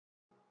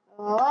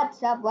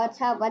What's up?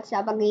 What's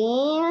up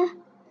again?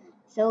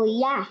 So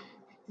yeah,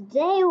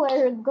 today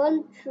we're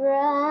going to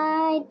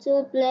try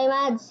to play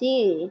Mad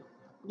City.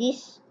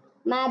 This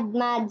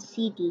Mad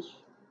City.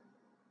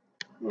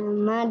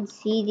 Mad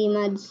City.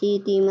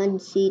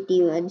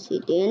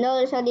 And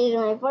also this is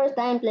my first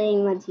time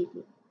playing Mad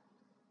City.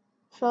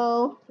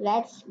 So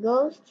let's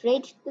go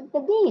straight to the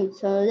game.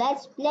 So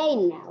let's play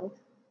now.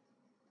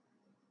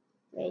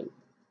 Wait.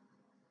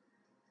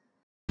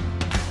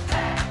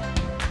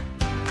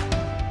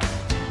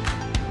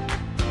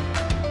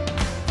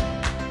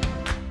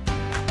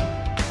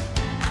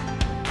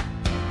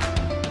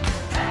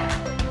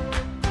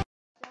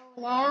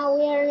 Now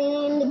we're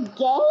in the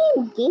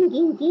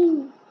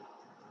game.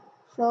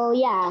 So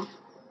yeah,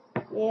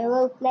 we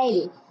will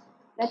play this.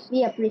 Let's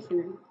be a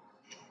prisoner.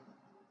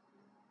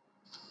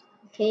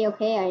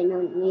 Okay, I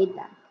don't need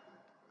that.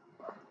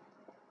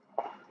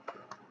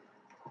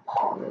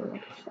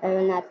 I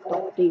will not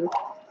talk to you.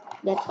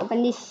 Let's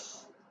open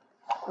this.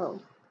 Oh,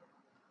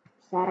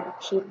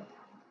 start ship.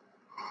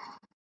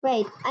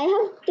 Wait, I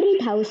have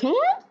 3,000?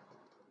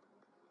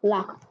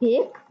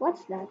 Lockpick?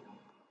 What's that?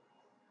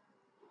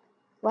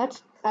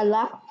 What's a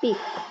lockpick?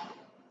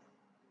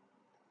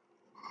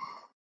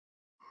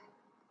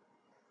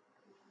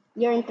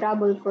 You're in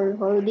trouble for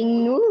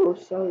holding no.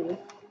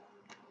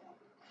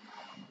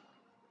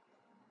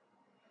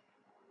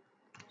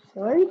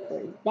 Sorry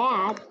for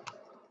that.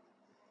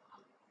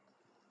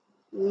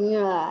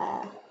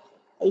 Yeah,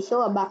 I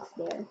saw a box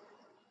there.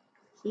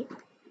 See?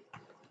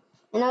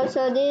 And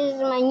also, this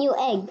is my new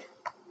egg.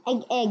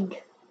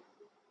 Egg.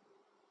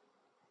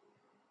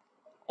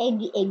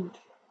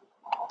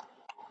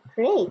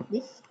 Great.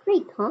 This is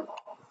great, huh?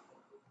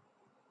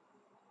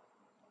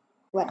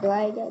 What do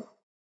I get?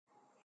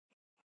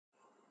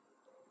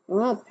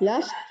 Oh,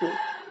 plastic.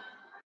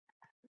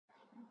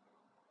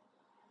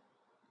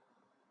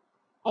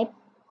 I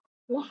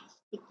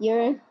plastic.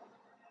 You're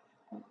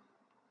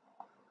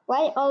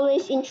why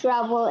always in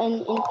trouble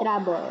and in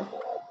trouble?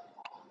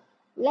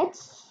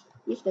 Let's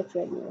use the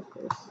treadmill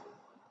first.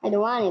 I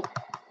don't want it.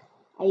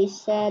 I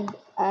said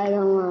I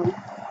don't want.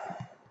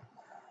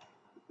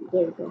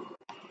 There we go.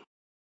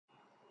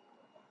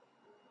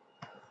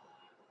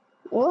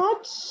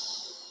 What?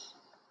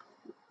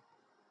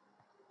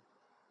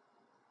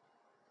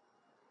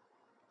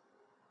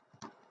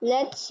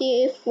 Let's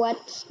see if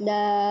what's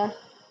the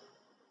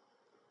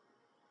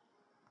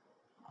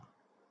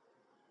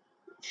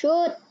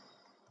shoot.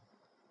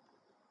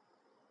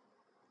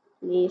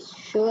 Please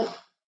shoot.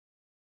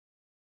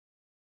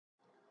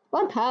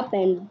 What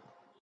happened?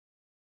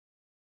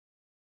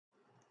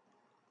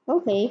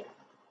 Okay.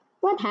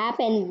 What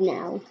happened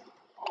now?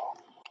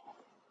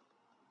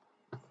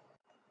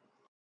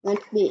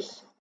 What's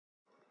this?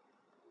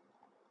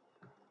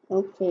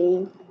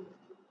 Okay.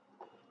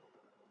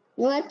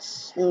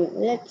 Let's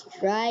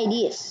try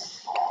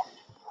this.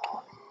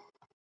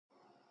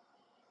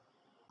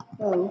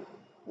 Oh,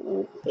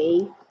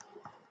 okay.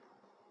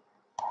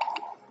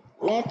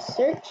 Let's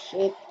search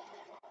it.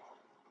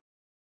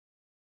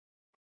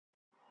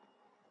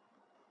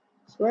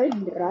 Sword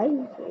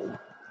driver.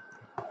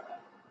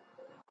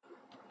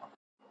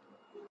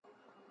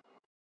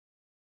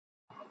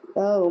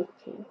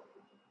 Okay.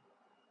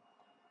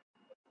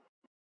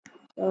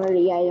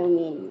 Sorry, I don't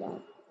mean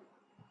that.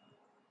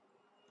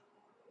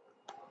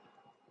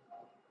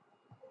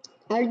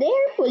 Are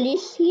there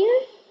police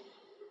here?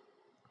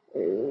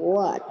 Or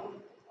what?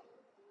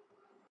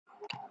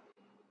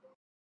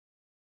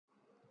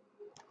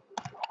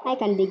 I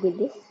can dig with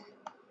this.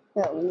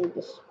 Oh, we need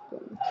this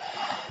spoon.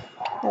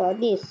 How about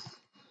this?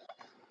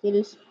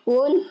 Little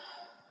spoon.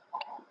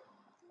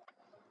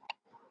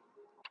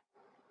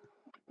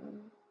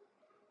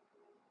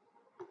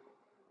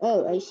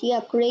 Oh, I see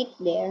a crate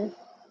there.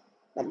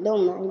 But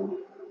don't mind.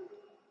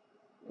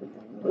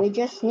 We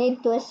just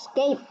need to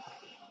escape.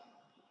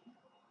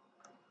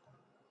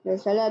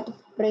 There's a lot of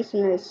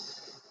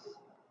prisoners.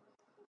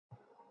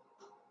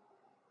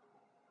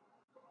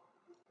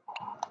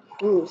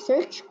 Ooh,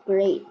 search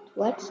crate.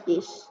 What's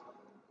this?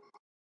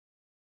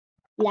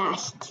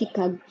 Plastic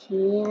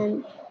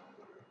again.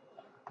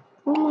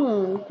 Come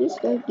on, please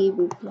don't give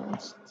me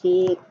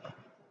plastic.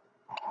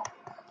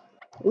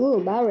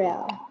 Ooh,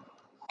 barrel.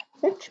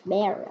 Search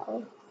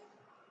barrel.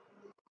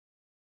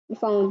 We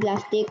found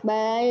plastic, but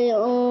I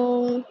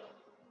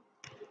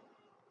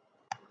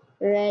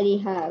already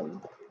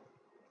have.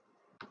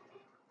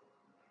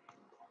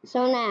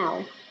 So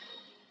now,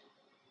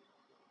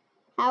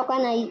 how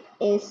can I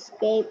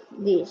escape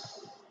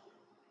this?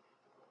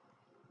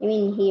 I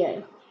mean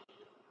here.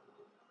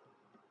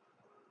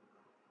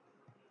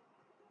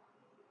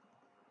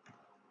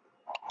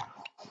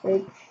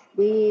 Search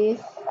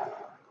this.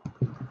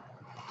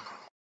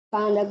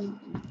 Found a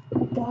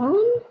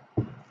gun?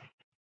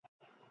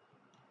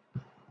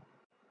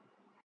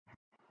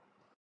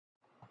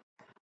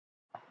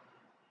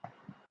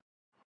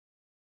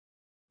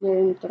 You're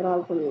in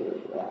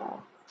trouble. Yeah.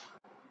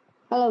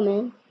 Hello,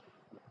 man.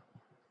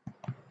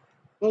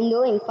 I'm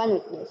doing fun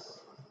with this.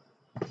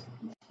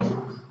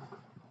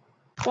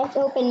 Let's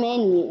open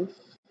menu.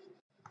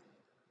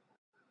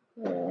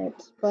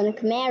 Let's spawn a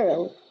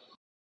Camaro.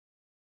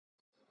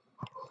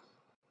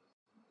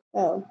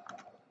 Oh,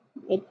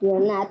 it will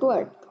not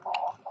work.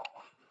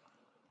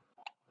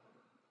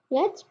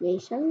 Let's play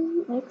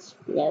some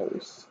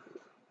explosives.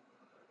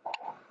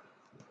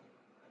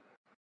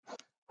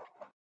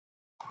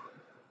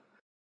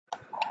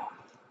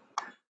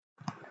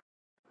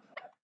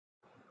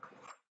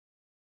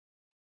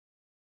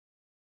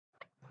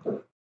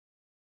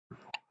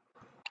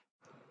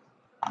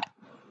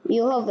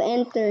 You have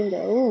entered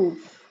the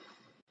roof.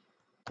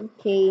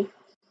 Okay.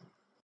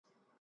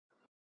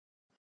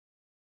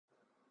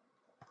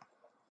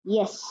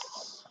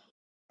 Yes.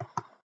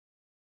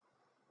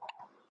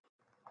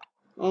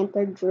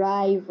 Enter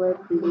driver,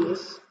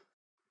 please.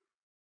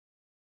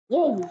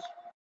 Yay.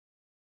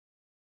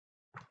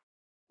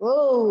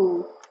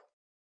 Whoa.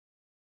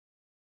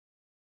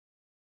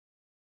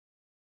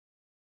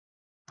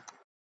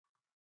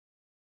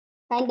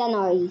 Kinda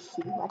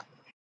noisy, but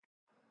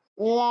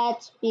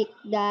let's pick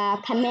the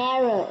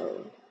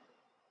Camaro.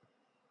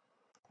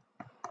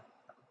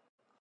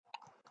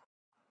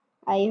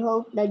 I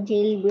hope the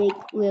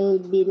jailbreak will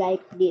be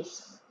like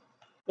this.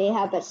 They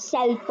have a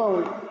cell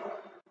phone.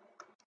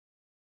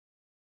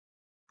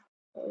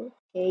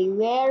 Okay,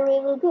 where we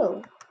will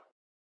go?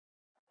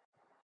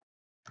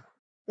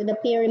 To the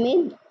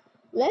pyramid?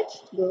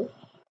 Let's go.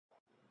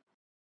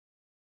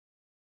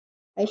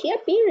 I see a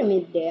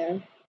pyramid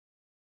there.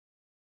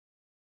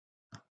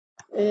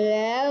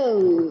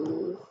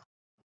 Oh,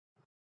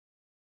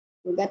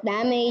 we got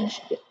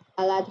damaged.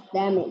 A lot of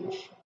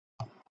damage.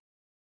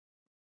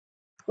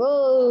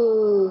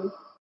 Whoa!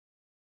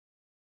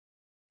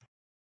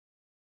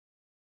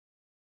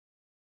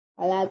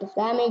 A lot of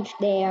damage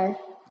there.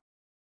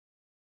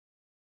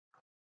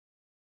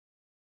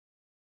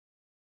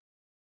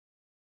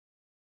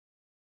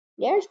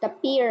 There's the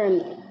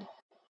pyramid.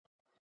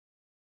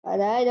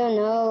 But I don't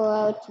know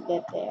how to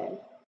get there.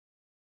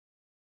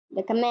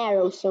 The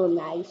Camaro's so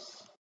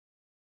nice.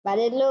 But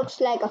it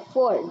looks like a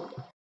Ford.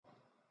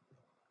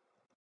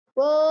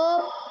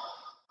 Whoa!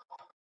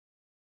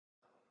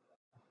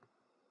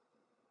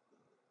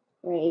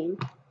 Rain.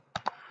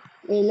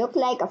 They look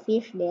like a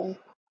fish there.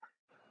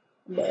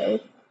 There.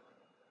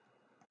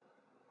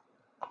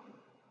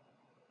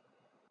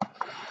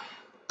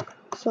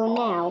 So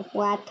now,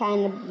 what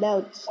kind of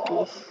boat is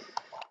this?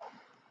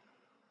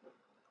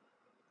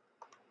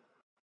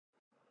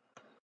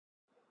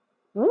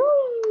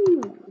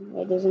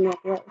 It does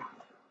not work.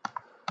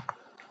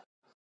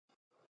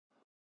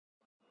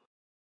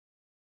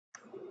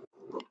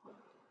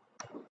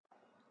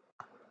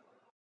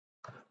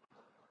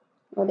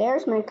 Oh,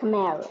 there's my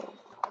Camaro.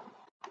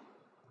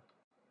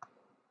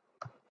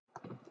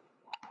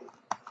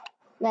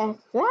 Let's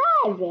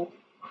drive it.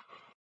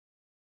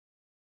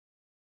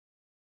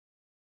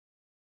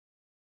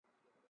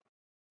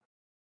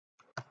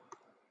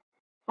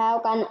 How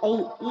can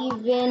I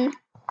even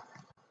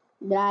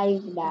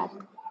drive that?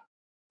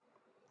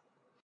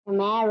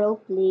 Camaro,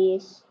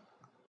 please.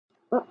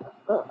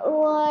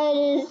 What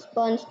is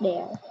sponge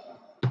there?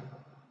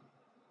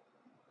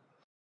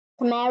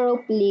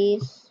 Camaro,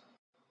 please.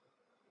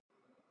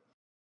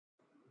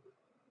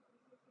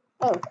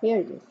 Oh, here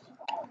it is.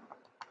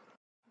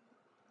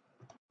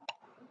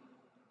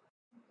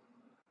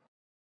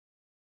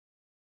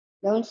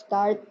 Don't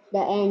start the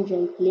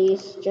engine,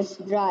 please.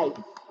 Just drive.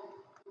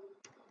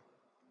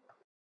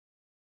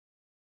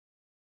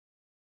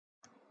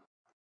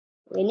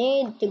 We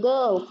need to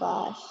go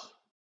fast.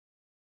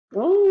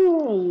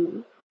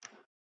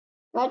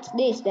 What's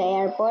this, the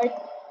airport?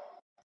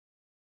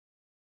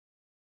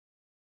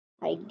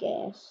 I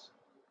guess.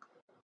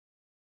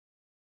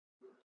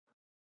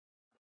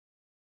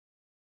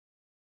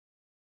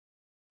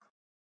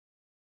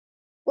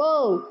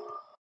 Whoa!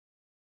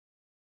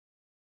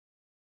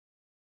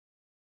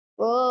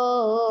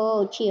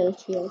 Whoa, chill,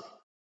 chill.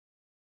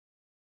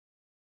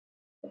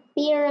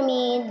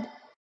 Pyramid.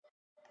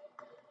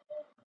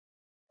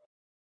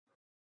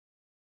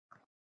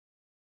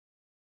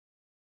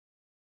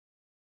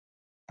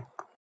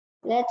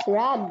 Let's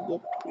rob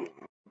it.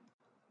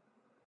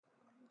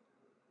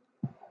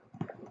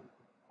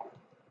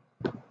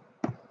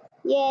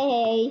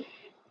 Yay!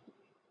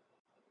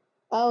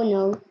 Oh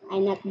no,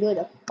 I'm not good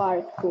at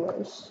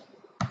parkours.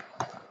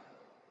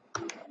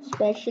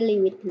 Especially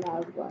with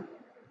lava.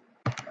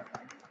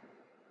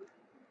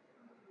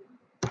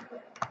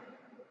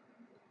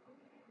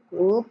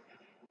 Oop.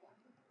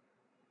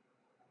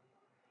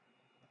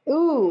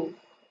 Ooh!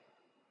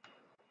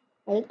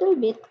 A little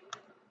bit.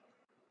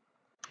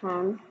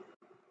 Hang.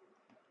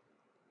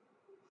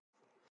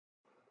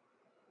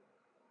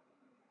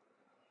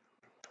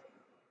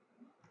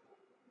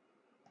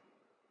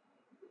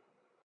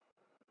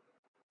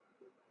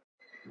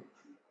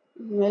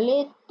 A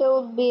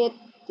little bit.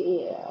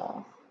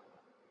 Yeah.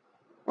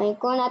 I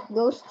cannot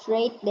go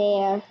straight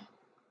there.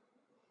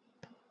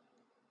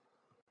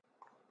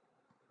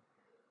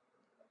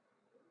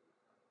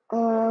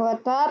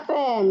 What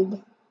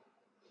happened?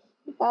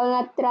 I'll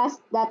not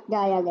trust that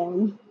guy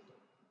again.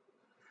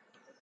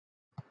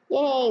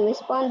 Yay, we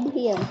spawned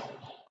here.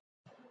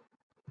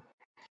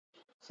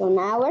 So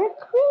now we're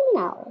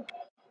criminal.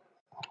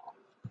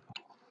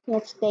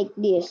 Let's take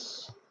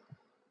this.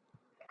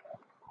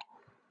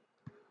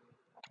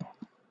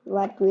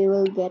 What we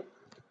will get.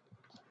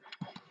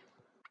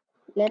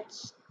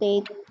 Let's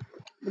take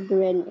the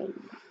grenade.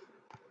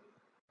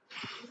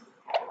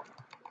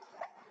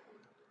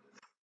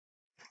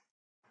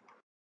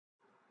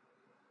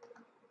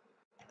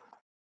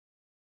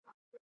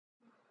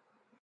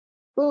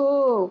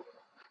 Oh!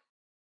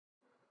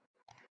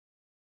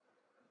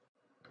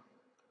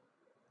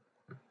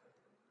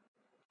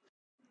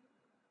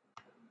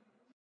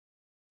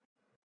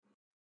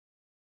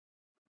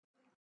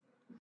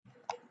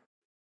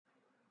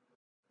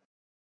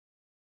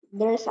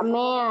 There's a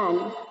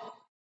man.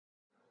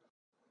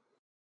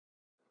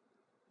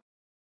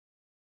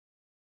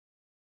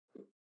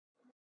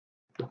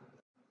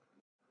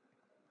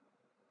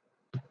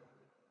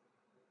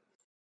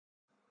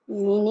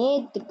 We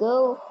need to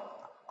go.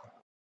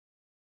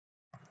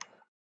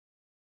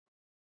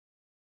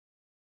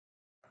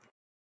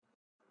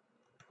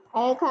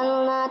 I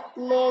cannot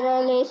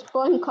literally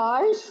spawn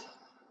cars.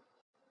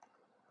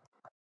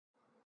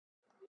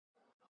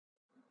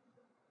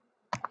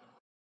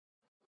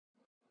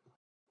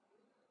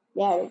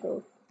 There we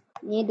go.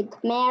 Need the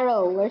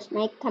Camaro. Where's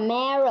my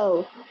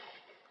Camaro?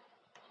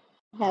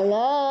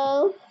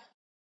 Hello?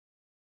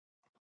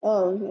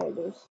 Oh, here it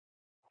is.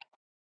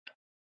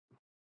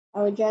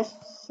 I would just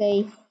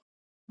say,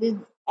 did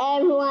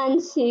everyone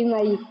see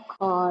my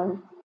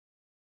car?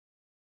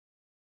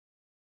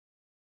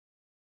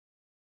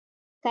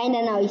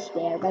 Kinda noise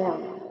there, but I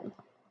don't know.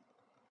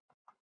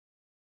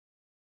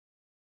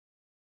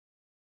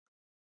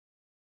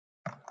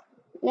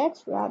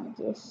 Let's rob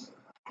this.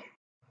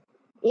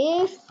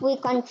 If we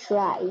can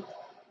try.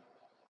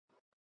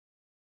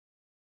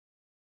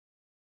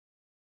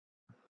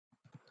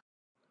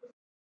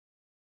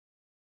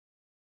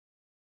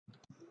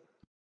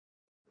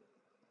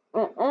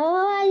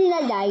 I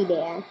did die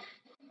there.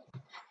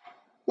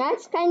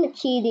 That's kind of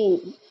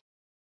cheating.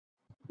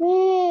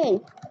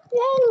 Wait,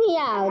 let me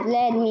out,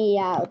 let me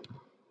out.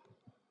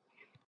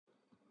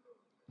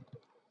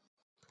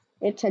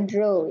 It's a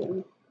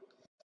drawing.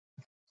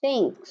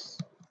 Thanks.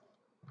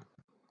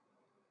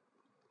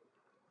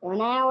 So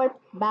now we're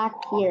back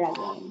here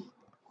again.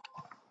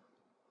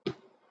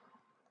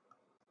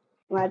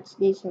 What's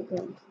this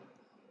again?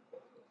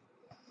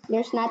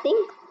 There's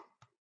nothing?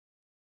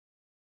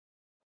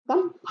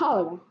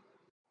 Gunpowder.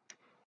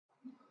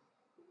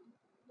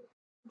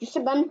 Just a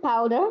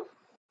gunpowder?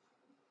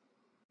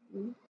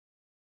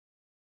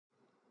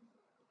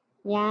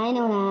 Yeah, I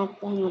know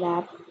that. I know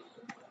that.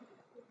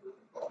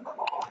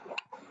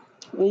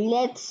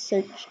 Let's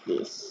search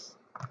this.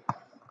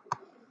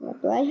 What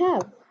do I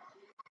have?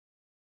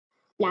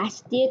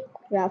 Plastic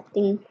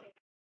crafting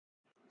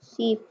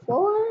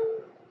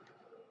C4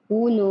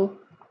 Uno.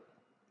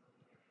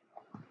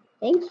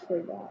 Thanks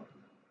for that.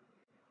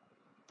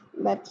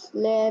 But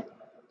let's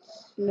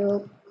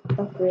look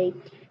right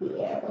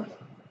here.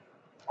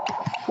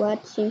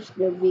 What seems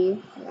to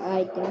be the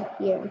item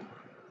here?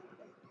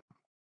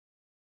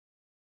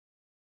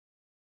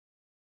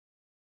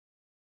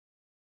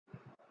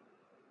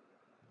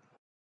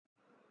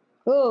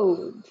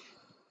 Oh,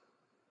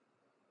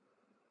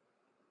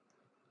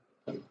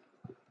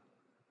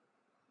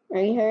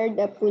 I heard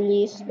the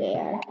police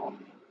there.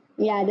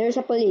 Yeah, there's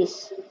a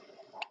police.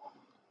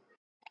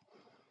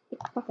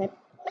 Pickpocket.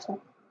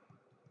 So,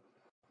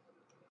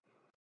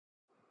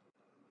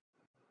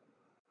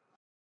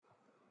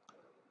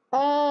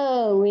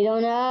 oh, we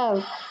don't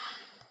have.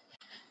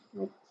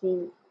 Let's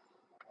see.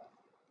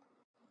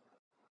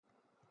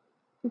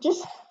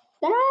 Just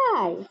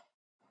try.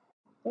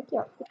 Take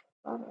your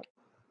pickpocket.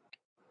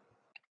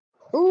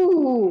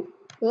 Ooh,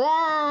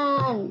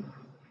 run,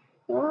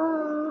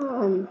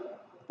 run.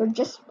 We're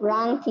just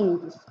pranking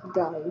this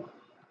guy.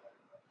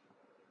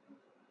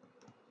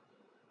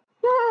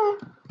 Ah,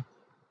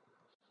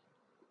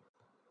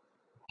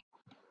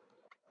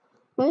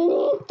 we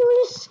need to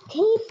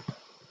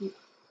escape.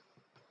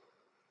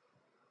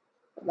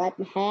 But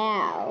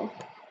how?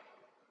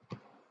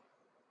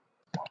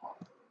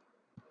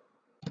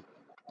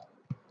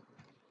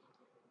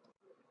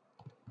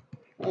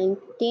 I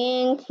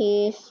think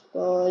he's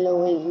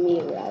following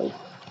me, right?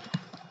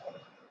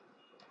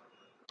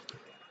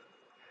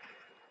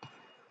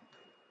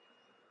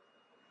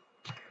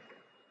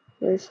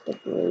 Where's the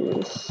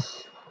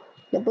police?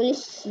 The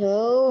police is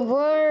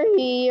over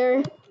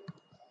here.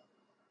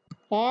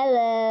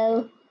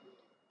 Hello.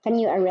 Can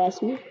you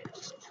arrest me?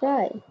 Just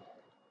try.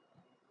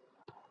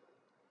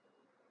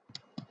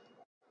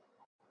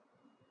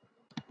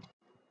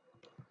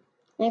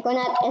 I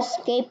cannot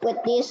escape with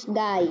this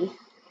guy.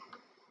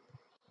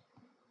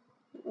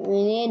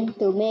 We need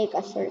to make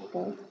a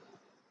circle.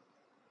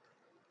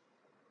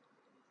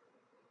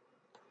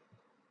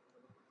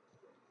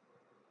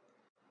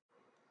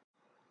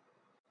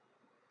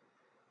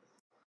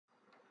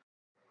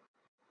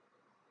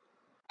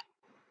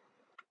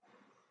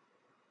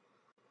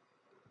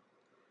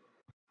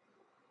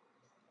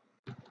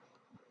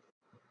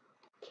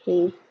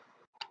 Okay.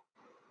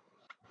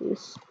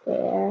 this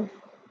pair.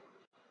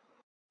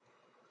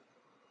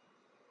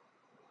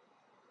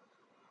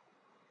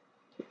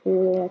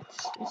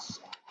 Let's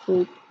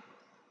escape.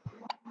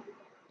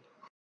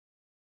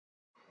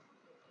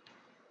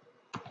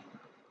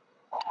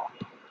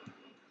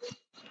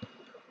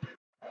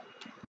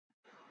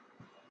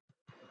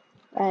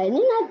 I did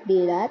not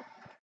do that.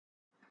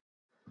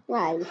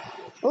 Why?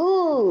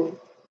 Ooh!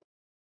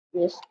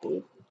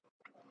 Escape.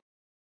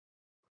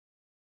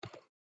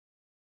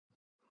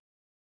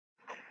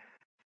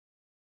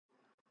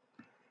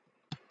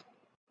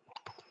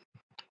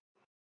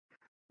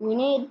 We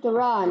need to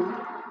run.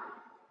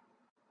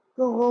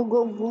 Go, go,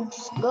 go, go,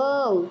 just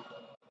go.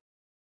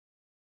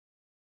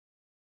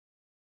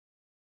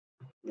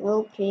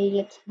 Okay,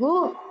 let's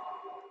go.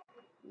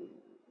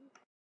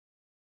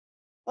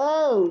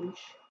 Oh,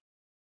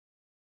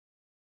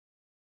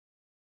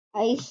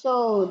 I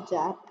saw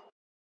that.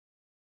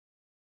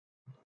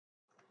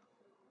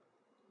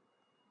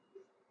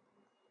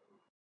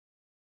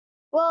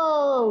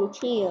 Whoa,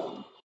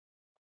 chill.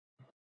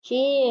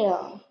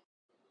 Chill.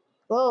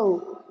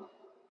 Whoa,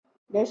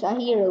 there's a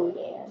hero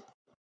there.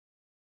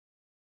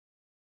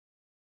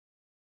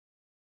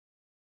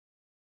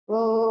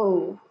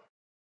 Whoa.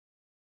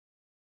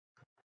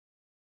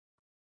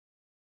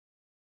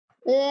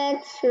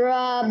 Let's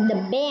rob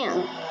the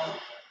bank.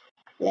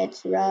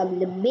 Let's rob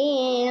the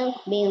bank.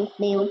 Bank,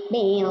 bank,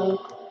 bank.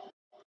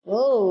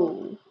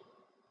 Whoa.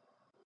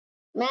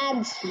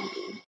 Mad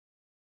City.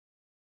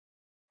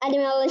 I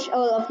demolished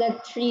all of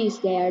the trees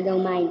there,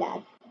 don't mind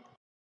that.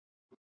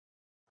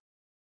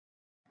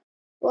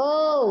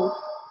 Whoa.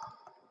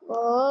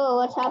 Whoa,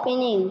 what's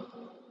happening?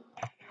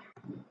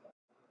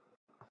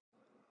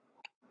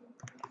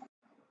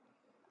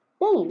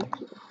 Thank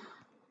you.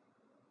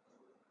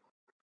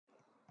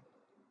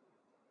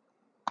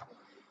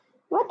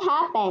 What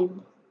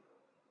happened?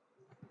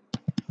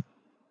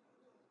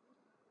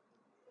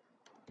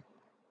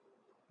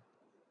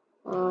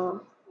 Uh,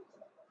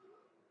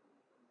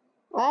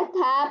 what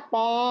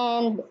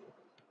happened?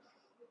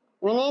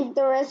 We need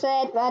to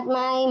reset, but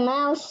my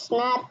mouse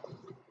not.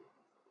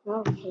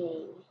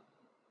 Okay.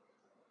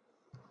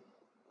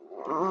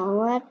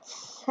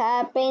 What's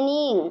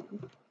happening?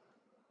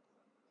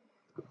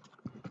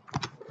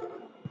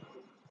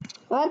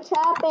 What's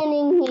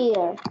happening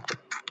here?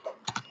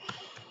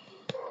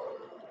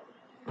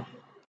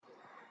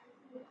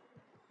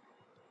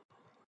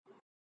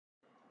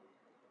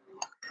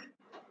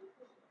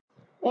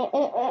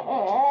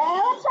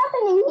 What's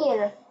happening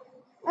here?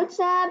 What's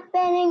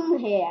happening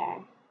here?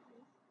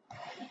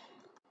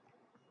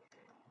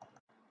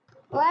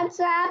 What's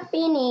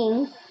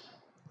happening?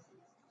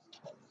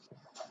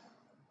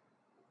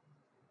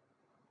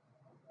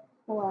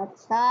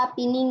 What's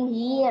happening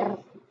here?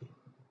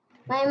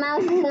 My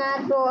mouse is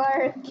not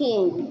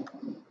working.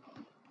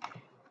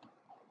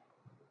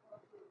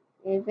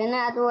 It's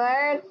not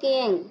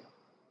working.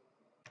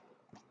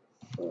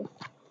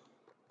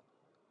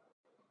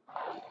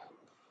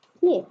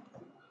 Yeah.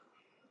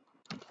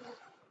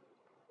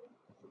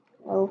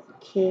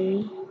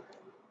 Okay.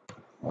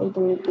 I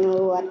don't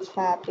know what's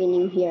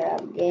happening here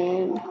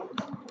again.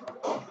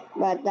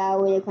 But now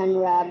we can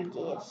grab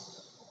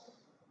this.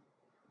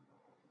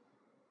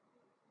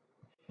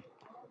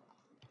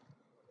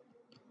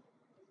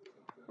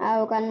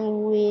 How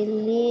can we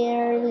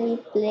literally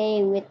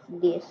play with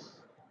this?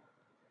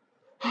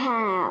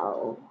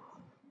 How?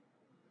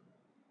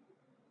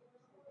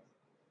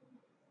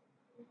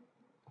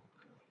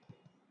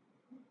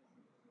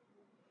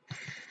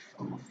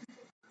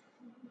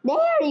 There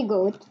you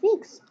go, it's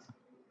fixed.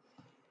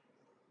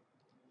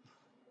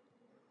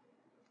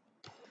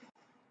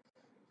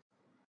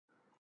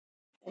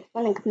 It's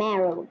on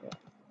Camaro.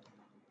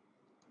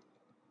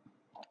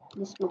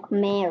 This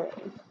Camaro.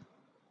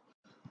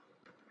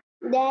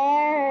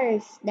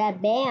 There's the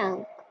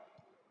bank.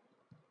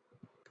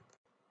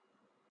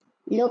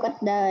 Look at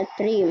the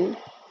trim.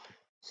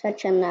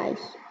 Such a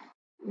nice.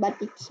 But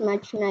it's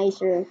much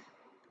nicer.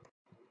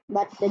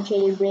 But the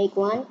jailbreak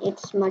one,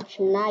 it's much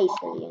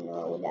nicer, you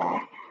know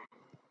that.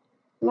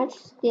 Much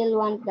still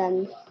want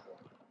than.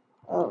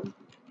 Oh,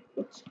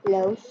 it's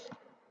close.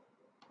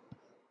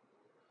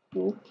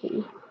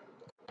 Okay.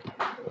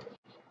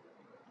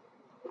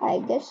 I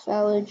guess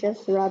I will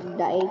just rob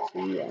the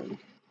ATM.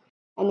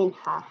 I mean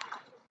hack.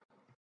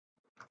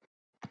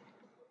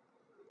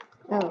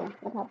 Oh,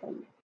 what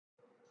happened?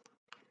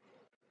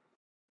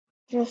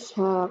 Just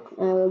hack.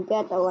 I will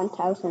get a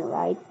 1000,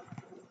 right?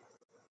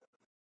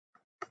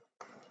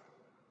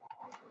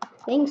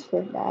 Thanks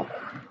for that.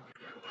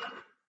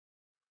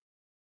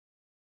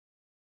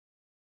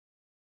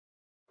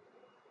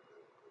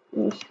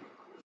 Yes.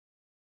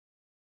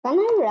 Can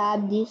I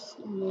rob this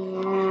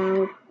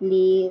now,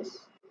 please?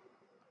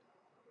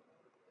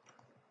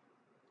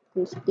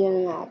 I'm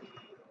still not.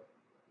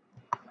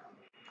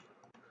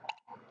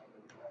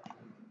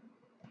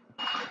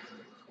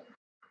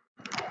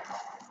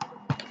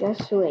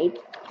 Just wait.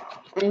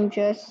 I'm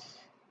just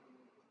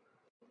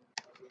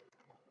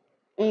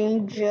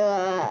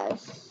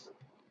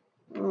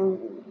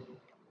um,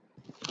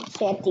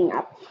 setting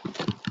up.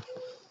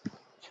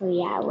 So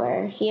yeah,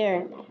 we're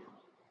here now.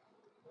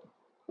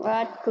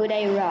 What could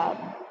I rob?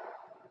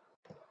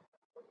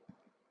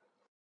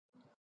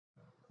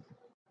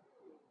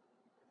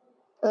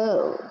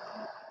 Oh,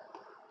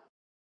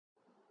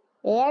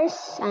 there's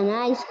a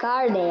nice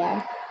car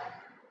there.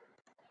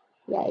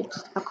 Yeah,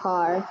 it's a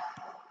car.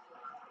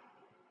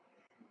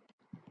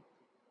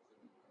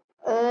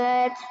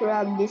 Let's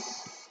rob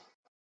this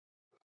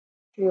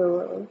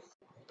jewels.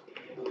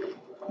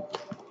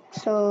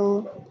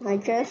 So I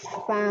just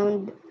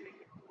found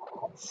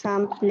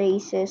some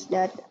places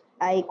that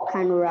I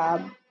can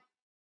rob.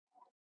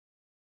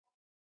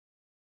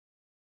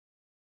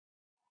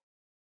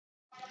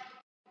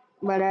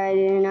 But I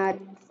did not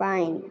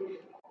find.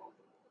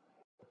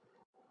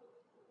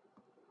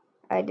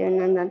 I did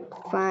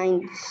not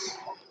find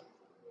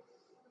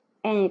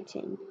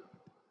anything.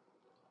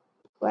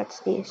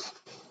 What's this?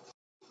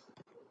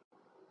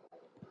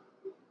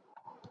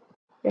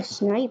 The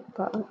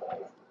sniper.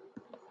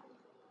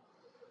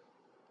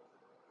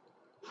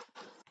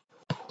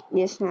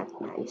 This not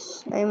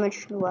nice. I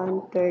much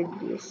wanted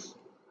this.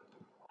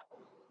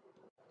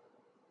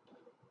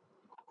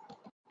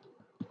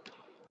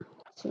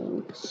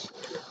 Things.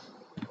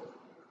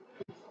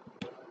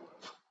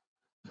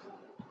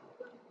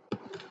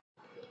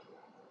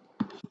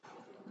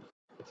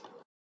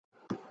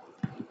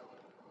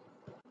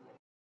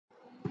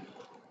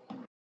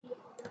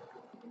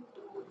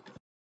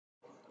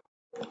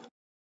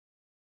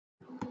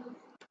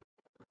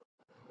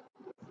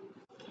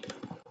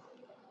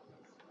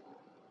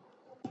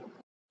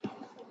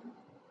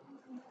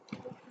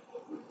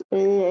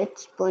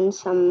 Let's put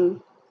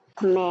some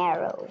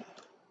Camaro.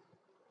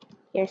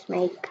 Here's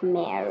my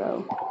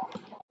Camaro.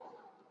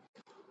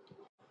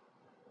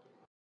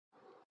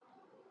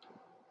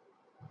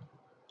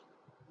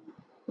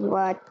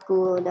 What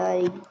could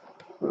I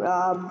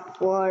rob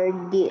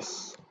for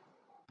this?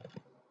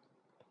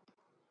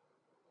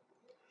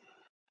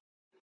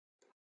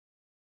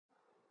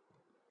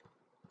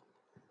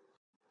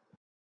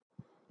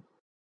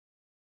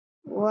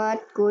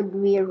 What could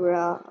we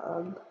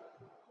rob?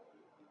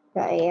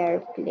 The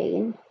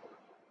airplane.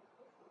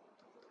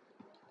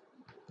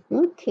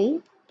 Okay.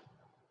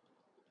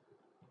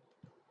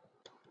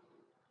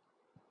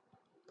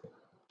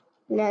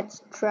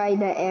 Let's try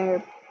the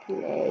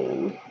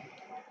airplane.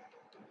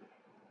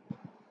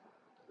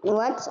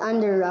 What's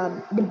under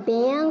rob? The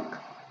bank?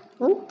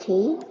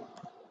 Okay.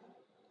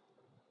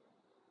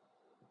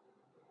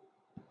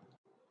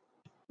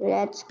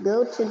 Let's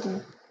go to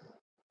the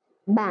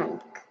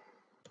bank.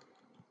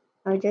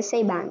 I'll just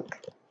say bank,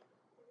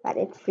 but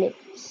it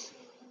flips.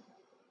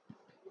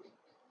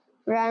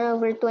 Run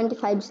over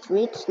 25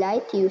 streets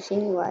light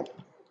using what?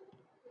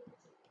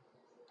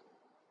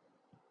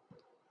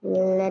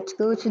 Let's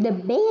go to the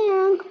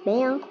bank.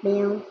 Bank.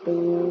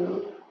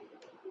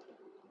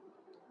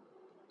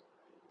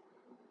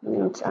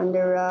 It's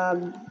under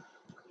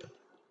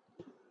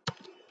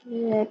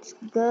let's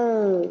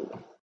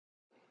go.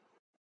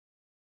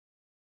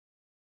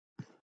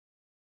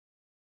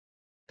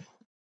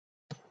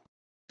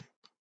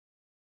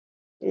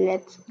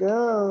 Let's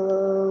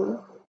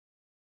go.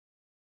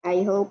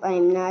 I hope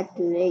I'm not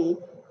late.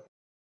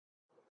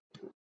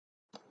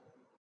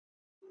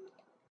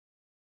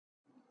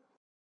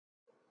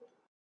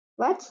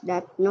 What's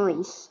that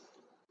noise?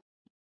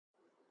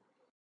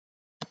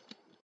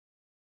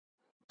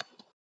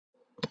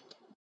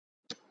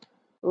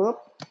 Whoop.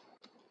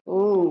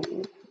 Oh,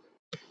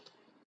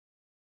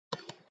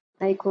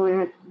 I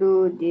cannot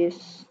do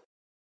this.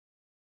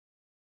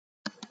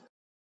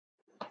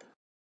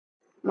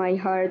 My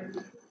heart.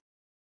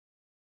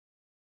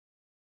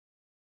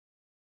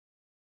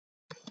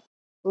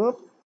 Whoop.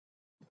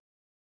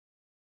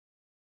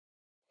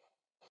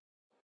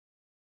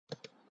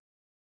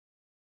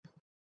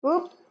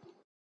 Whoop.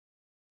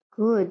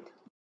 Good.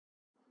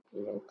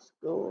 Let's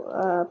go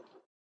up.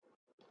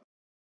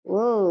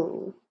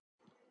 Whoa.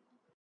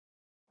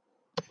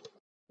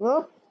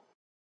 Whoop.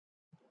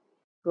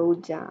 Go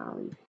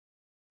down.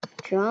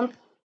 Jump.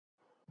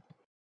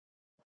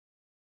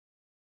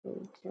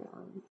 Go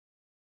down.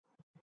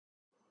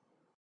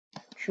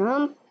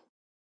 Jump.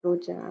 Go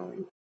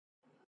down.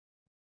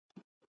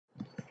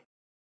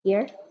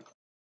 Here.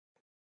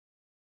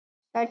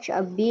 Such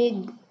a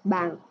big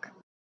bank.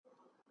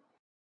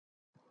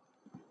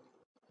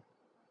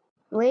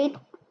 Wait.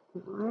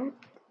 What?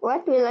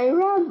 What will I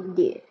rob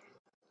there?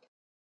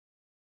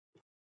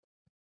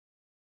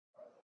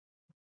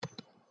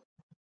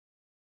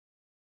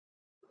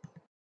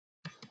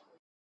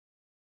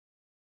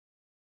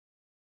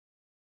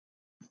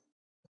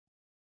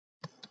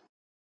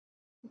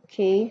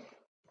 Okay.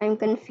 I'm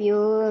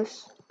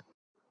confused.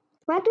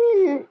 What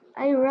will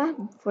I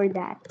rob for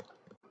that?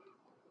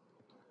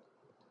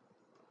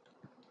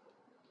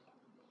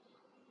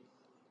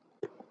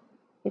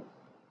 It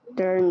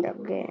turned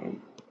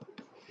again.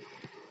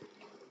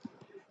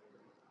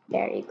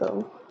 There you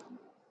go.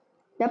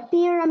 The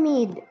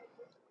pyramid.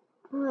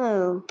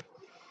 Oh,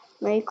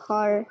 my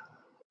car.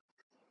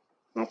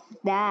 Not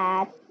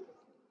that.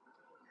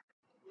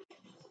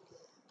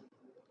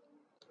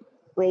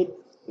 Wait,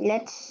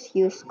 let's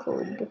use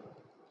code.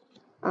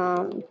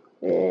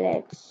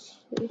 Let's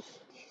use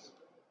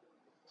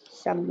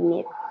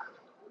submit.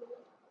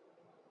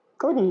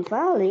 Code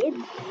invalid?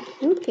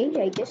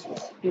 Okay, I guess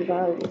it's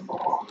invalid.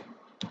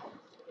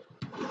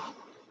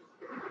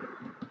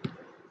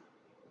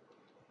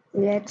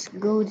 Let's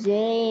go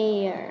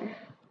there.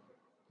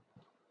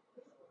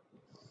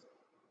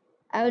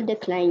 I'll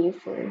decline you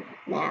for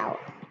now.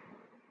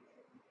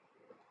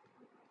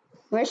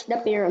 Where's the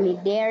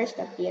pyramid? There's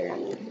the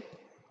pyramid.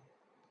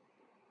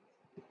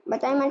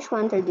 But I much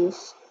wanted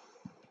this.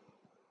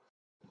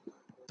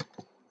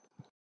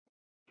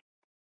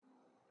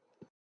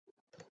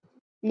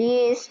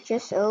 Please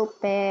just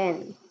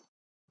open.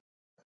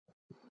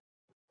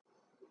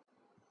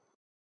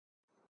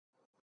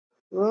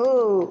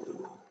 Whoa.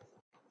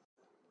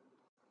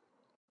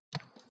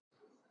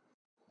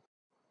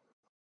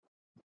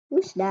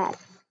 Who's that?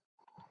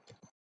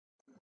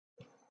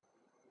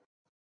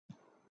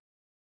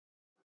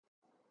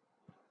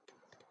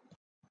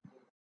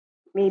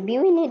 Maybe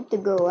we need to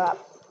go up.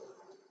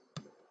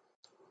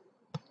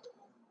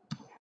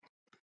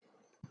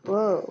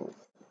 Whoa.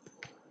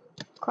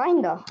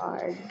 Kinda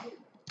hard.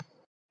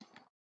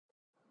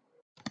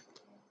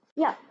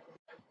 Yeah.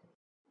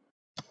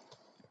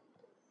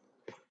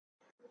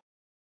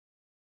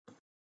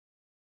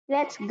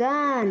 Let's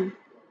gun.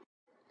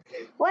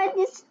 What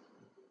is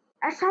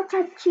such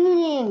a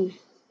cheating?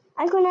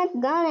 I could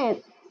not gun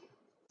it.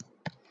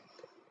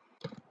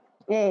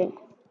 Hey,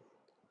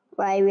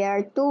 why we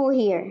are two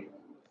here?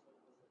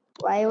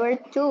 Why we're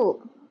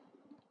two?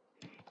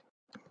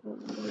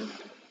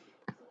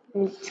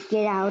 Let's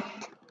get out.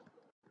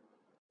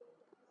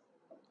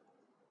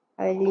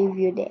 I'll leave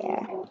you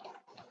there.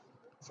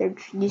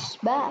 Search this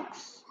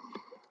box.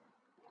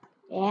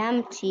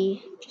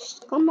 Empty.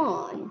 Just come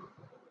on.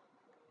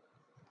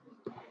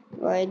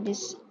 Why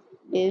this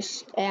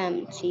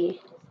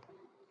empty?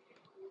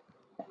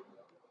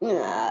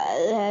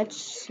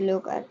 Let's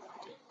look at.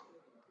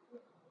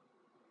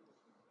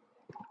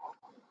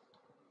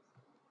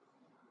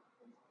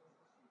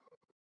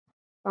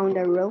 Found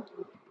a rope.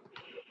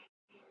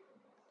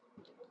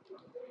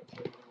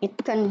 It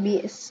can be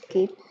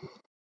escaped.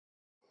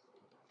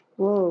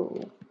 Whoa.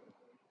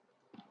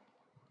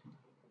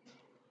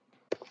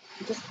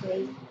 Just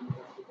wait.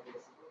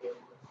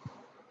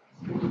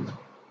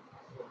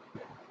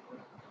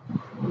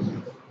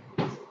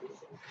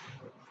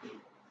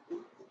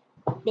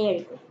 There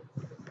you go.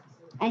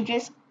 I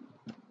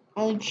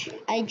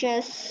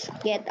just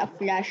get a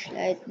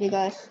flashlight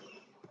because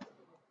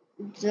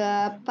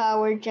the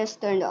power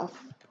just turned off.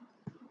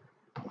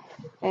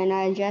 And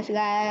I just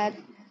got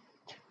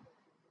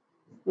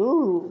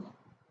ooh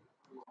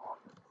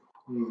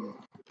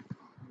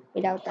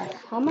without a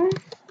hammer.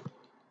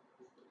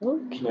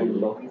 Okay.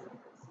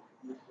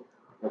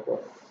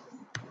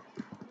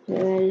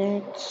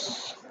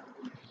 Let's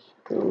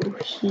go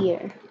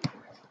here.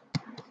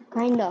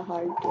 Kinda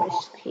hard to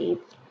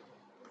escape.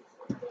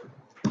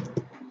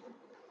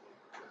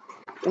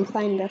 And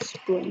find a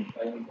spoon.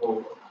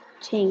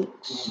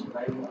 Thanks.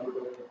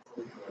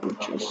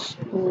 Which is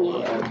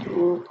weird.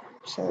 Oops,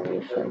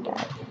 sorry for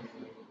that.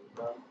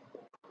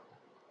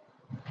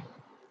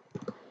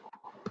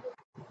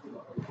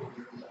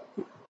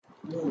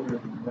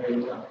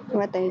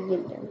 What I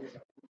did there.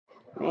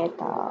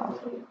 Metal.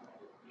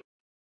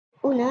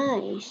 Oh,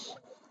 nice.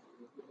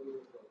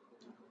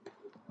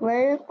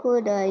 Where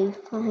could I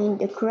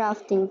find a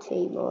crafting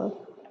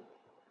table?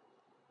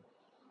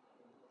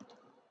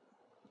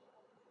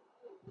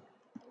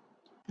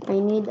 I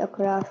need a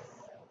craft.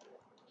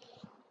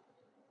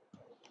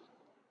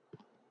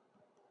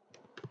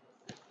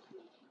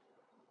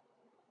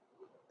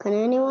 Can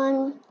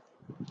anyone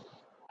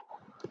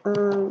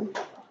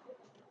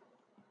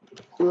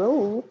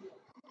roll?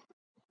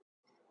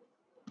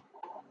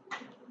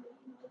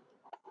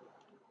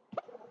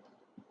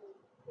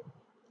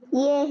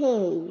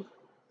 Yay!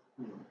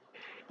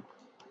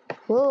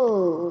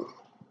 Whoa!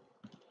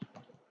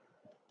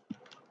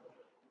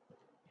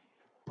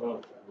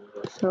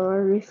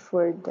 Sorry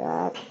for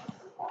that.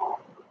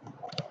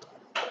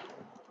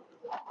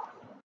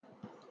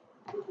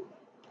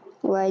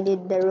 Why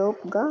did the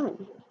rope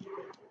gone?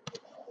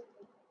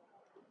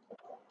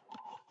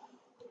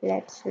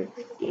 Let's search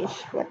this.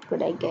 What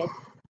could I get?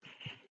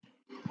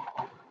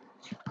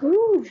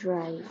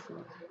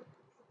 Screwdriver.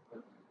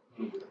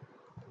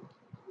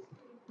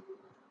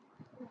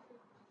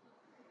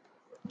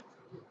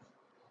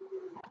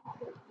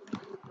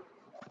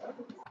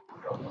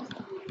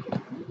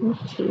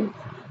 Okay.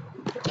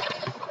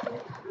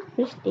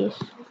 What's this?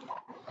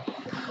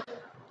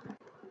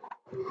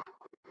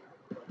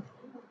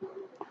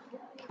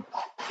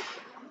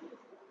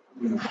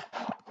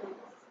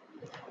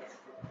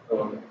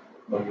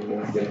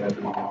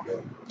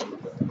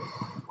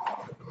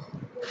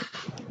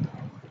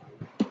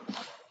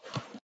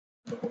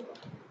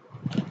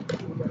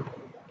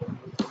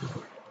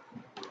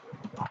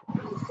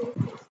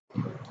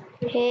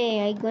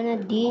 Hey, I gonna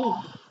dig.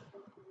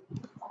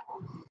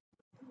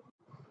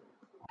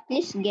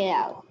 Please get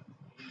out.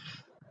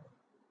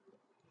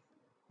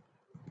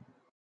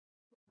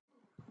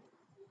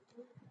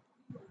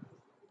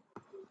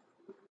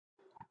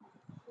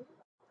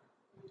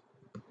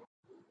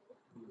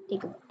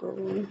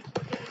 spoon.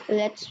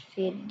 Let's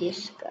feed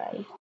this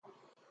guy.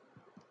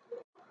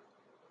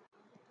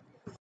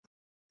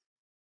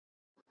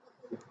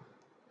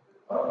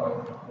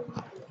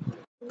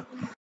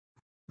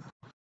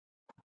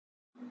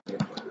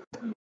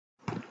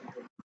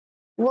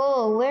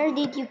 Whoa, where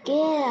did you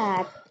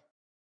get?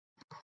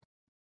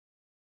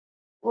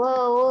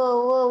 Whoa,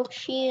 whoa, whoa,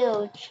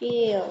 chill,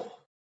 chill.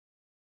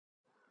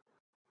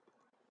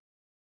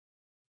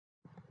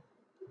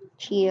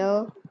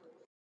 Chill.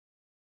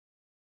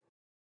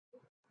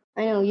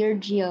 I know, you're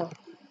Gio.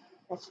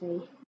 That's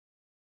me.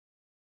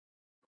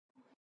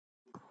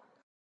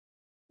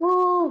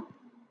 Whoa!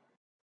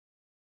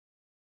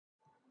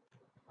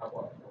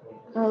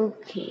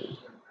 Okay.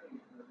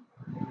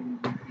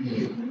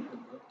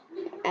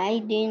 I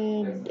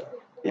did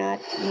not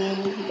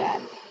mean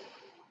that.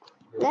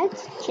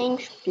 Let's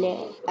change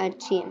play a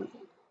team.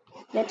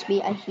 Let's be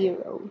a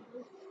hero.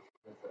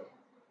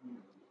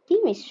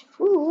 Team is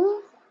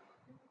full?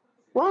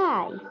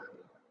 Why?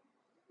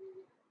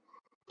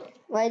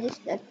 Why does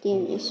that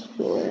team is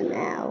full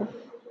now?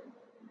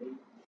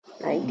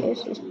 I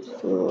guess it's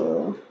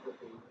full.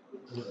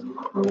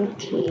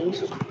 Okay.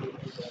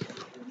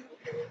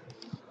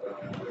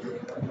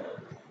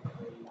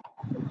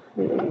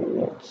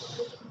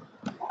 Let's.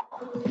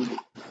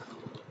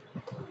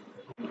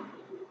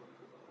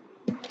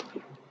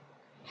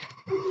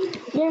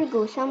 There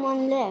goes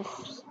someone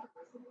left.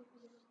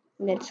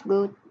 Let's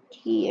go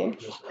here.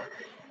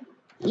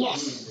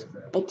 Yes,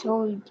 I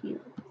told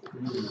you.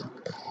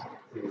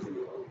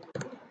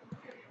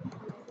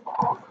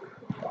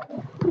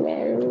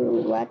 Where?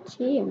 What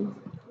team?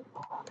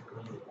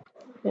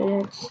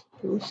 Let's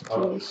use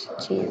this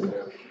team.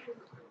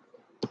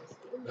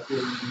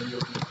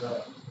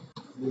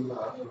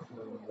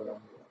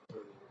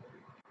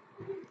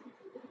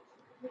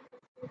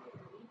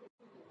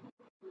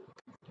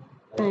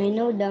 I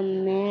know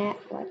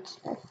what's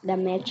that? The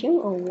matching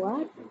or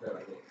what?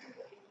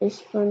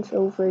 Response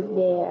over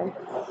there.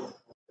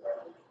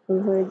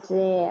 Over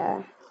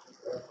there.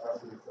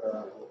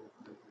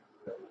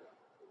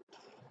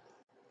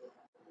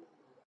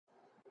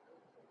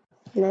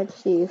 Let's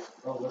see if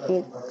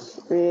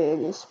it's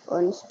really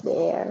response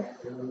there.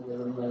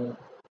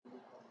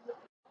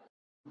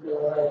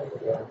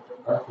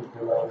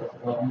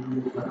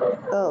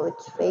 Oh,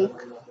 it's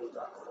fake.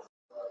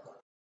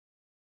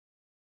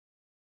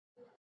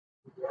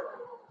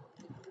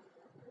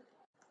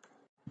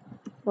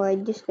 Why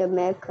this the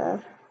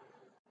mecha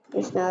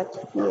is not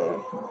here?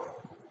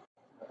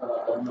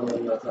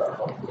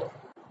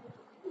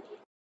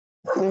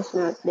 It's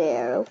not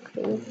there,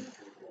 okay.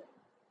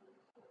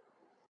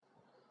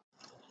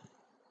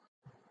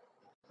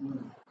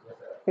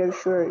 You're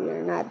sure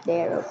you're not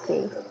there,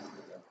 okay.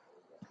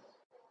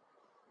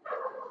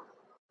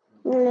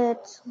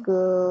 Let's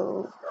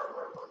go.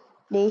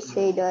 They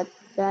say that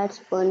that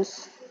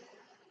spawns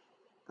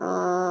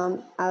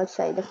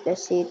outside of the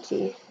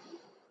city.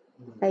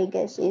 I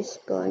guess it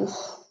spawns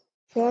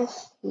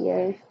just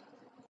here.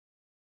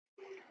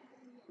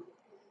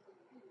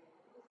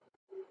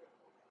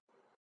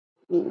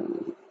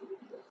 Hmm.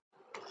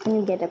 Can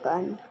you get a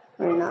gun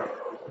or not?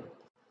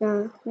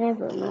 No,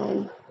 never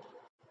mind.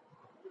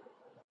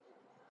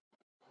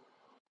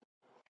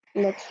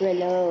 Let's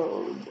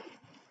reload.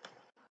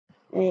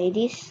 It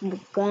is the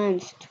gun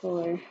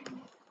store.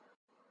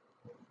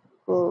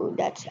 Oh,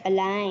 that's a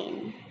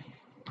line.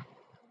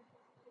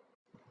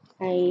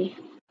 I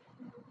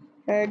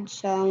heard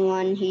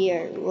someone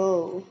here.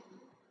 Whoa.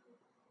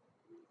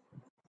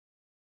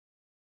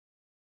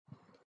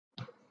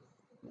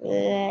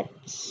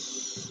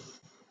 Let's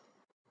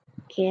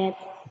get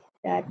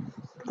that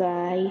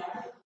guy.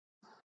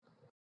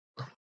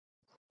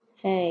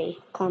 Hey,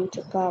 come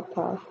to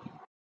Papa.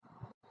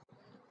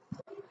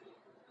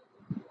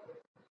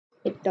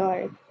 It's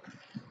dark.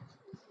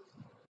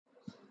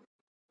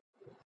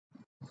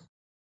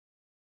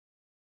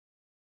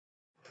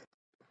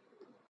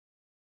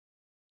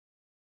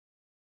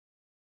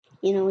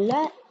 You know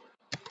what?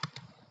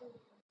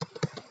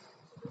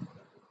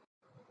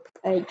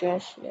 I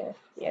just left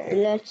there.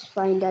 Let's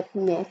find that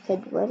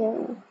method.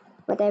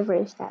 Whatever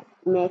is that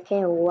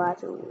method?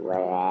 What's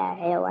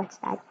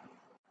that?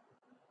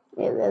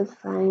 We will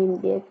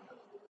find it.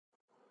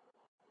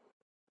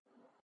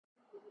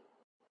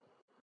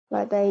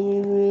 But I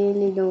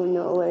really don't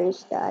know where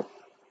is that.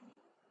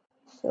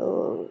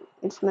 So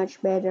it's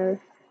much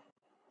better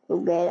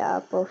to get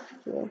up of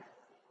here.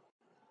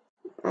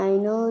 I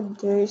know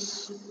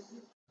there's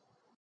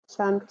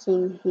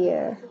something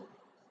here.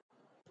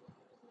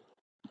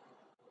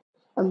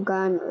 A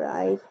gun,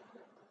 right?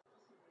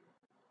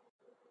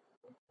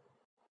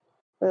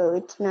 Oh,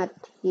 it's not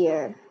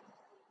here.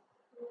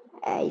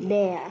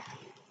 There.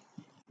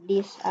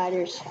 This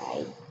other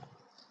side.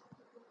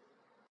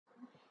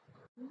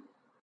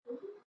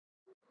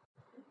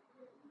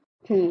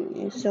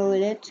 So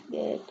let's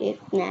get it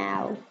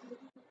now.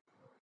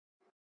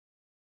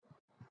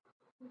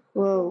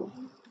 Whoa.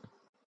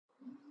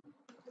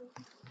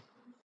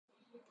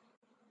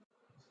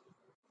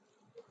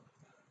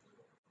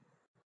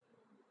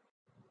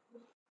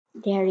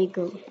 There you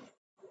go.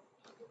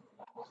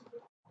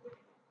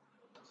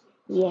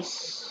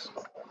 Yes.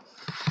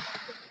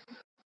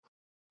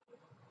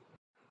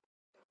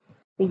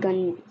 We got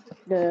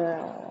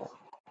the...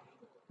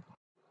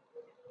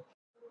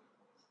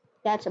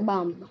 That's a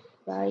bomb,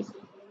 right?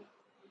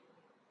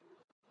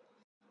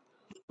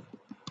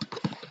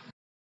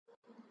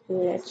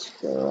 Let's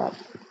go up.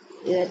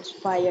 Let's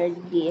fire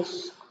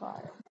this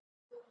car.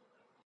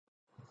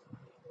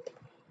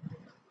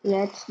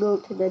 Let's go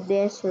to the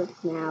desert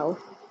now.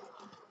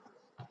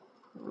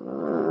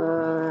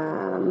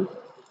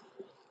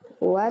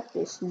 What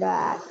is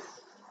that?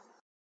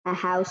 A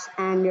house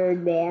under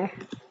there.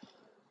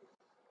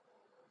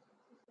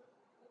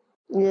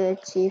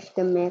 Let's see if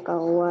the mecha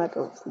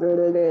what's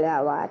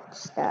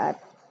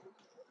that?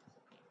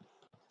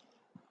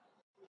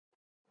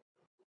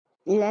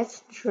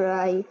 Let's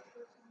try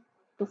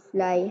to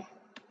fly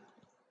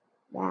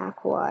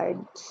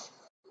backwards.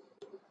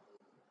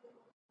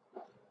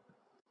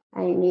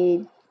 I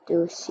need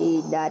to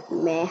see that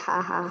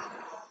mecha.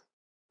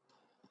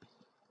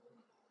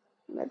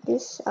 But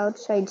this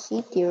outside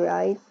city,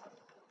 right?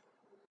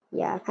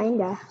 Yeah,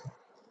 kinda.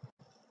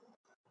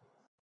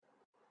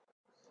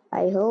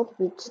 I hope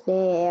it's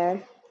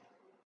there.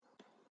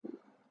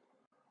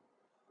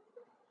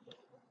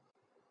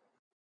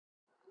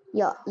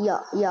 Yeah.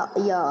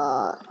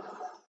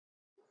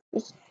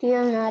 It's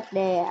still not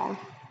there.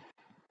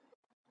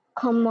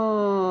 Come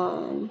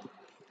on.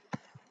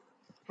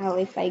 How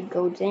if I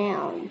go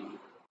down?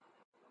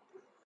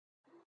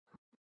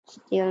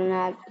 Still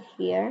not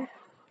here.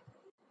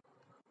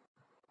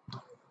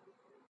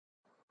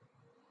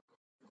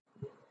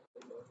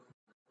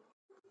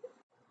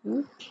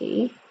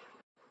 Okay.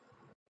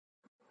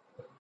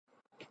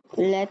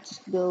 Let's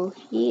go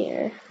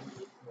here.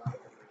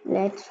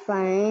 Let's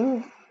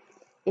find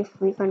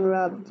if we can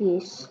rob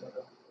this.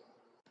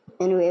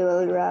 And we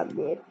will rob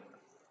it.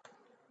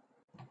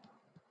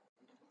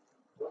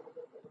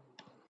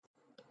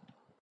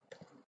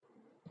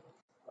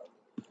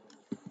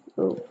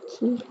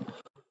 Okay.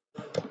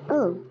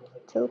 Oh,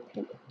 it's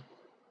open.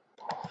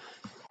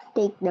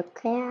 Take the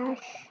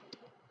cash.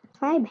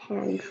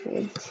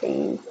 500,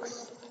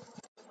 thanks.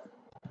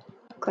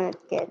 Can't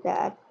get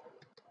that.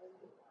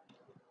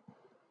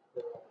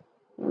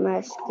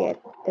 Must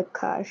get the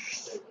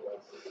cash.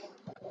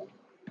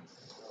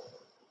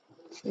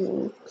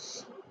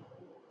 Thanks.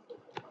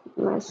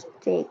 Must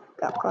take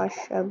the cash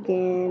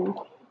again.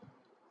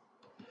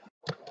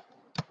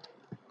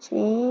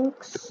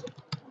 Thanks.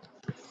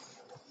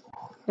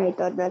 I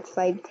thought that's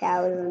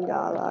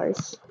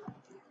 $5,000.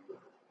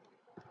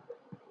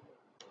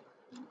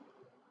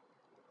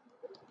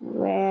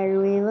 Where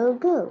we will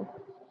go?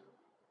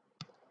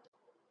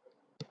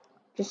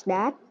 Just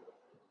that?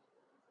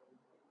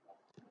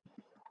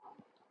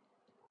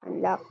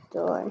 Unlock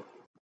door.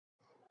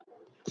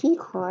 Key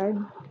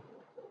card.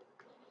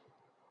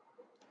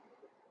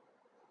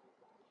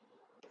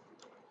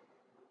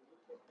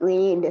 We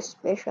need a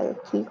special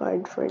key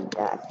card for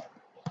that.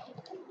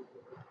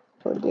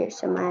 Oh, there's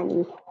some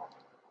money.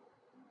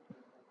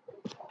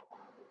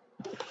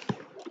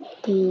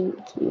 Thank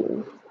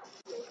you.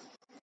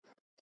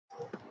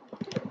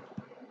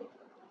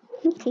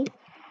 Okay.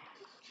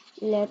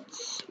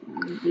 Let's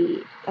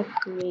be a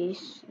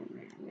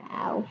prisoner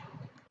now.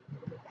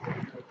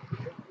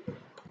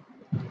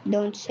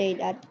 Don't say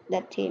that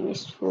the team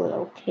is full,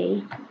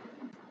 okay?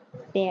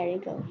 There you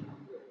go.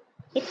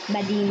 It's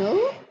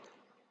Badimo.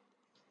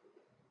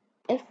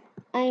 If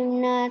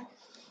I'm not,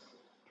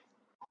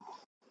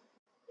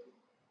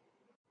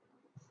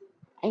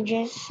 I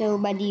just saw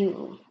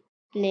Badimo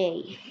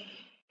play.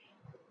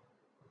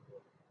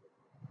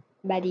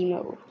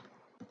 Badimo.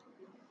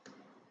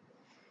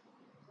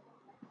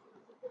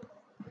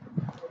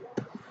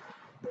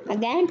 A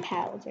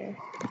gunpowder.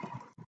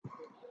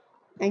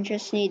 I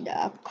just need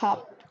a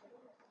cup.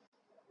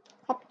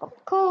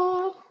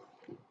 Cup.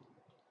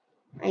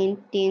 I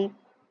think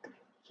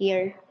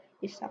here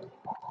is a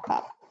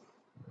cup,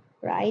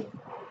 right?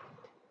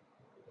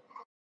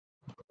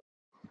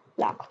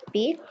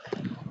 Lockpick.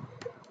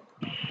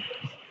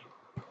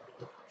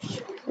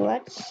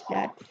 What's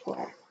that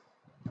for?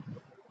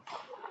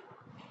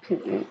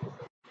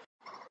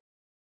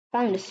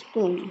 Found a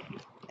spoon.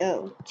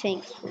 Oh,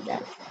 thanks for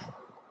that.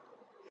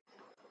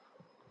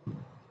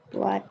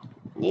 What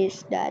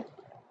is that?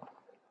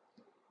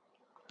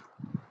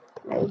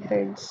 I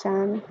heard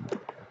some.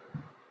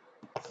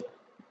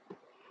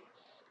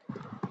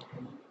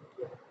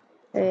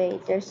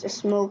 Wait, there's a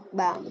smoke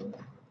bomb.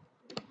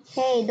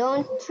 Hey,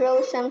 don't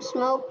throw some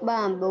smoke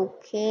bomb,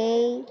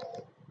 okay?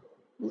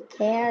 Be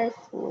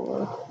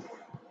careful.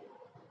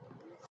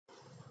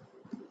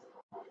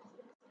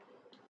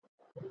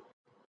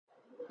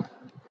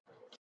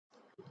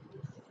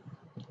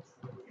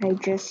 I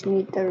just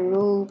need the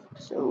rope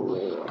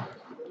so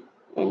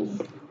and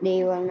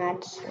they will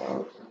not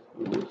show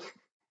me.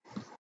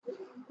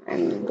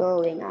 I'm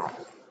going up.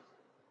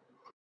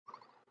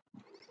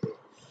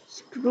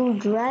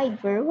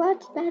 Screwdriver,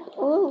 what's that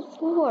all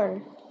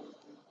for?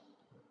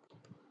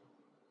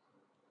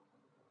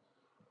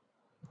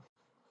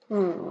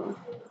 Hmm.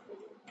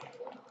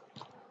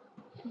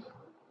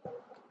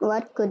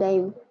 What could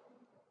I?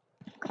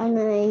 Can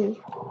I?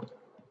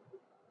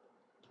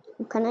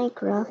 Can I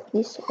craft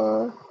this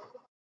or?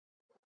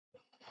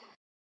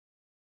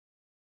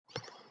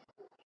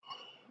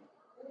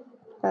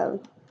 Oh,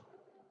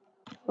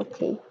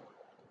 okay.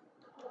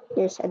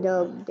 There's a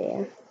dog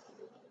there.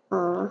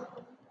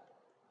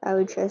 I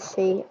would just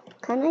say,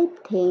 can I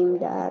tame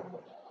that?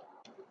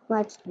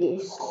 What's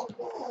this?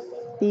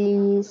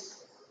 Please.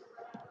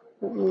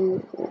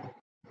 Oof,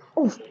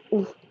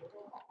 oof.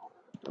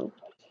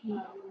 Okay.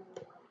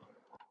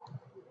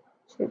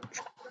 Search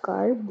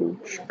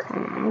garbage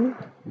can.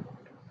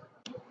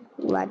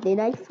 What did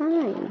I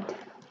find?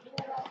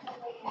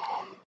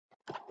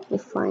 You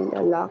find a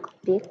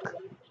lockpick,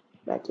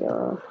 but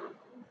you're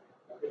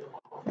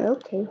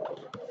okay.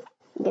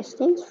 Guess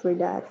thanks for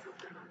that.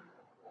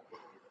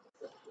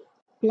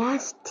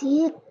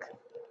 Plastic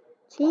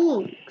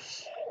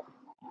things,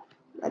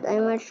 but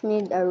I much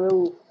need a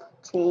rope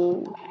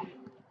thing.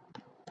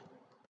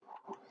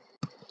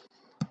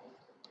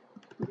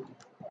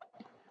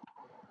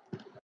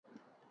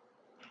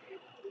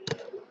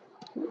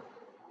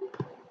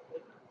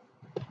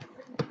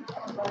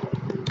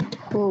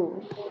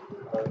 Oh.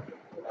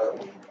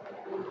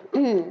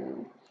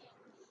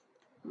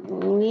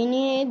 We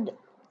need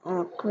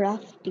a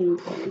crafting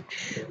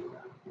bench.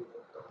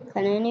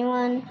 Can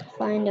anyone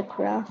find a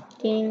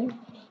crafting?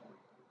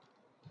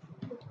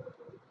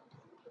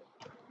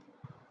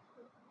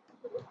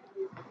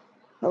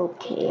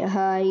 Okay,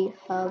 I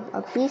have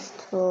a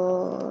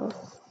pistol.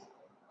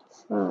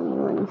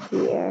 Someone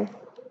here.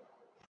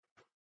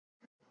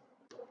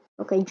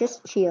 Okay,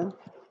 just chill.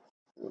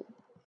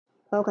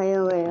 Okay,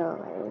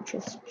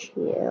 just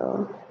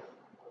chill.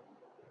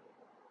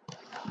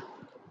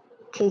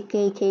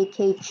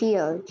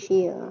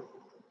 Chill.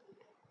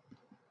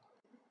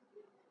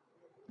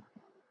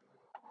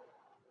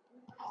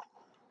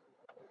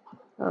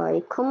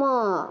 Alright, come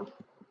on.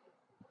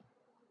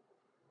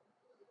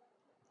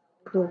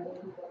 Bro,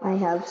 I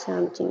have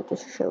something to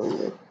show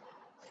you.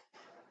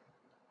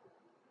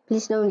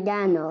 Please don't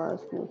gun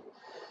off me.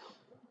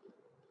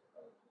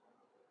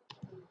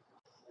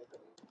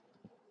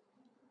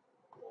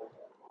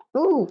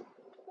 Ooh!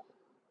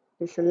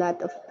 There's a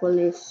lot of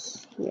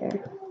police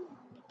here.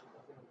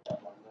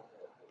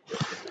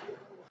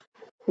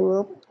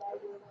 Whoop.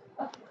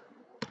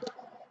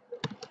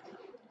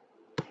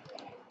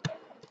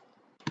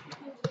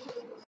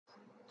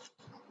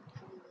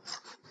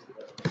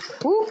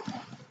 Whoop!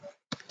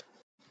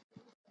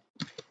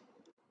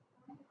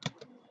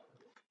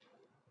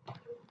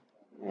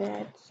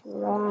 Let's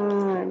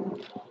run.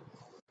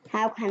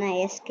 How can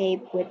I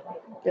escape with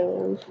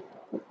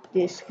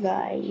these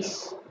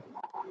guys?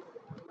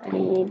 I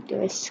need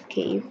to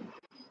escape.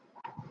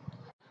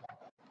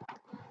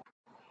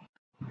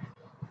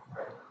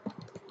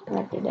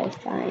 What did I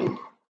find?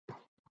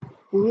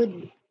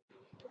 Wood.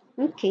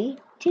 Okay,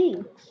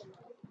 thanks.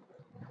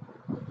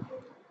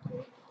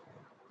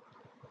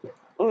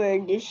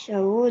 Where is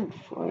a wood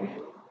for?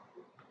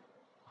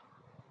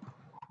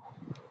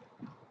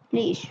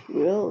 Please,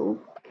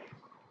 rope.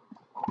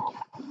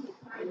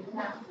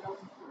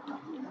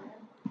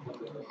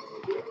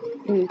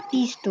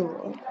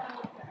 Pistol.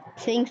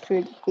 Thanks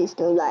for the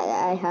pistol that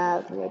I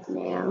have right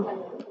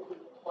now.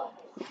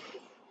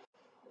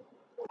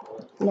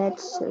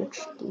 Let's search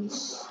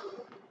this.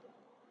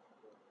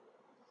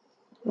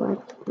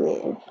 What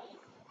with?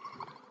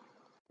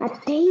 A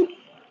tape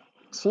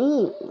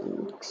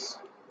things.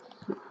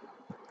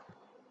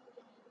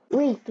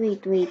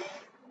 Wait.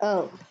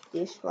 Oh,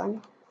 this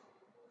one.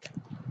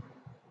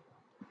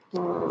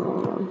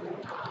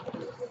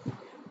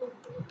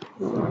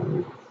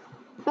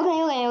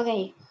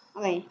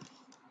 Okay.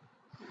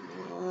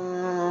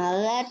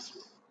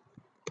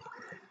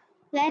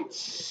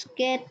 Let's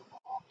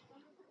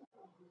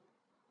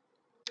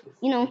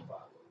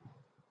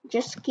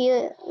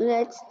get,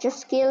 let's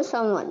just kill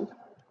someone.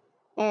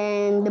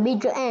 And the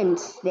video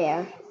ends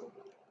there.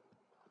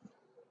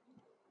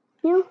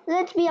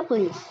 Let's be a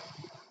police.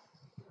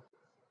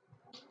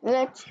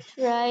 Let's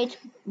try to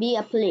be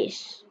a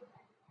police.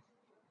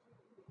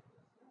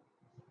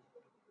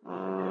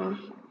 Ow.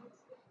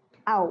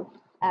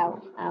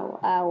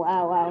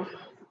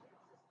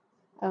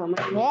 Oh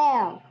my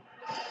hell.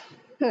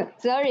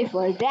 Sorry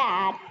for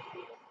that.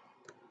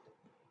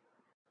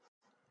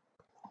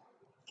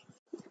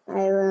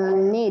 I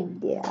will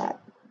need that.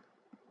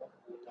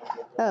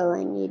 Oh,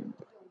 I need.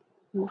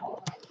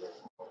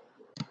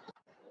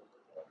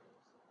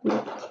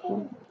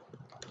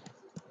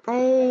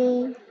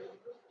 Okay.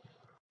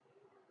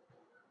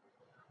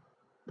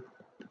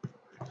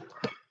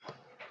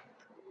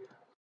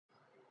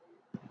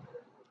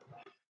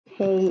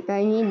 Hey,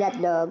 I need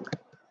that dog.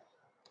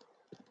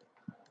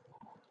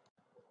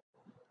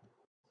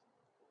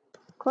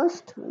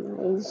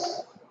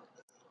 Customize.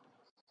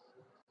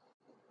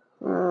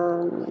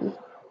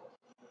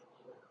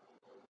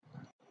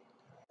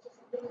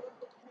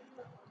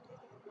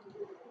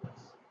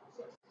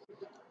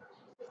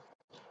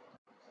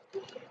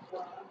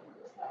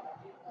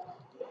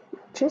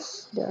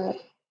 just that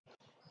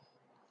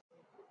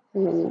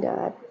and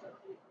that.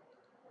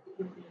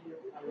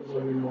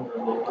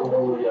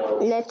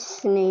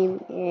 Let's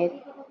name it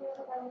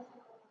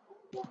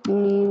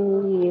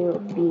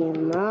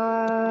Newbie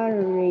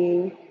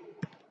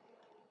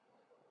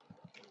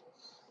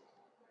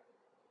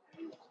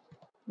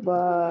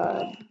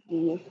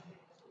Body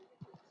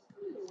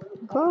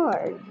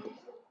Guard.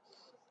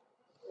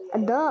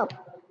 Adopt.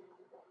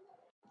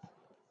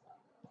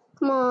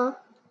 Come on.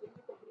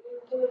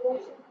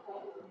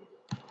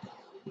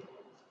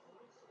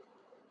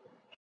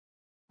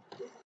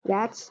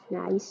 That's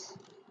nice.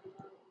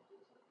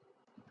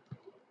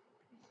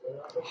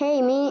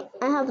 Hey me,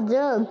 I have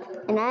dog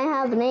and I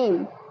have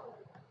name.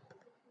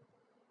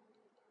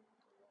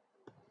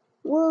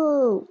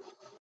 Whoa.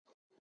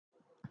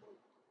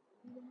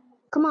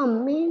 Come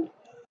on, man.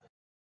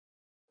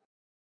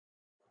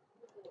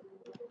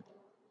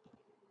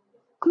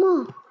 Come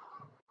on.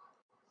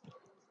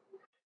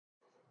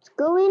 Let's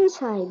go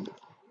inside.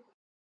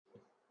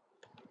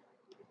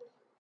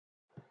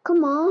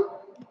 Come on.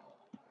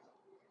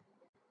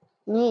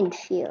 Need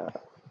shield.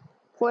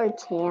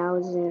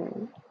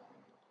 4,000.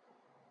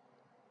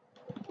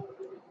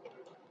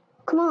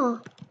 Come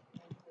on.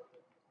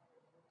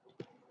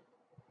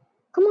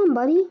 Come on,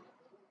 buddy.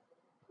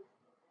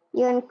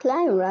 You can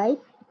climb, right?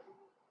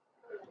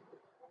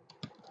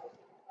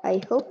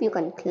 I hope you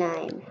can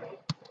climb.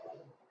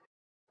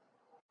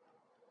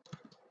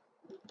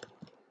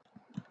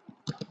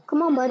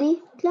 Come on,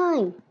 buddy.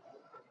 Climb.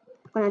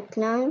 Gonna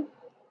climb.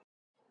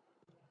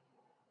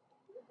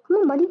 Come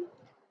on, buddy.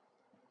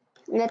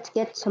 Let's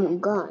get some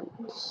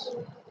guns.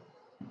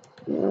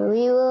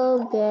 We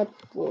will get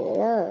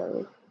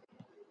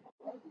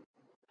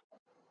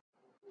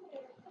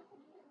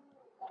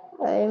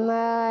I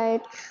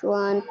might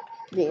want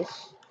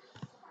this.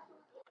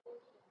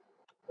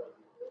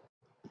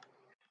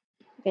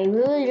 Okay, we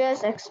will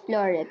just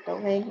explore it,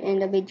 okay?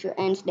 And the video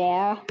ends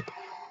there.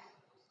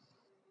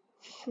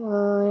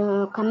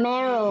 So,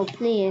 Camaro,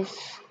 please.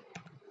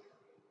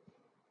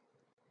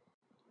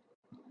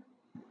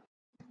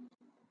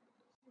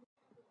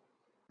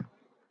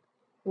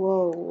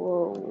 Whoa,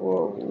 whoa,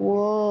 whoa,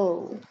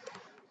 whoa.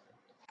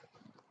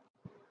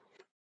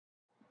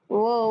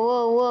 Whoa,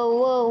 whoa, whoa,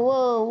 whoa,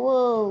 whoa,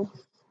 whoa.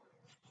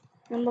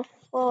 Number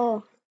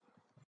 4.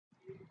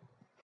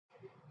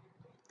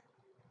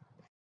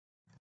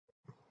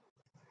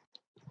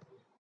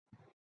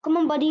 Come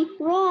on, buddy,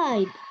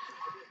 ride.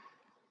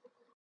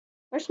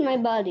 Where's my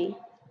body?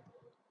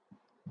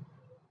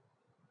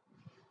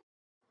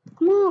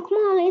 Come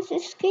on, let's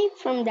escape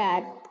from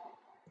that.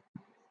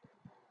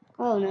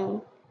 Oh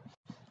no.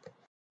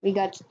 We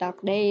got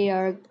stuck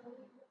there.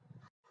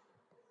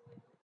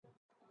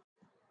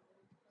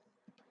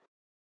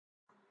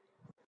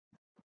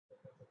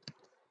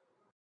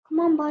 Come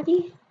on,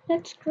 buddy,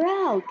 let's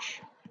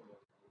crouch.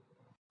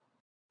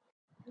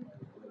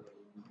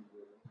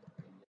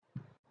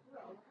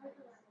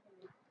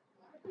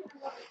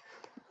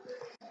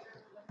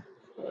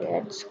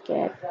 Let's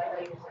get.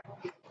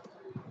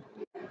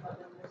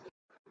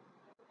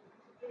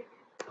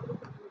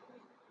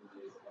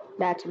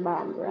 That's a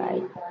bomb,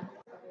 right?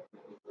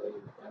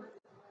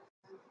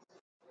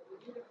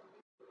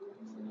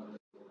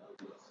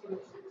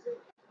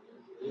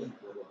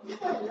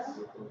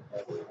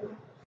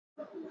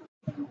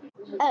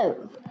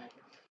 Oh.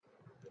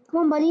 Come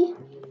on, buddy.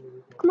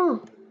 Come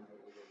on.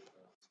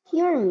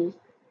 Hear me.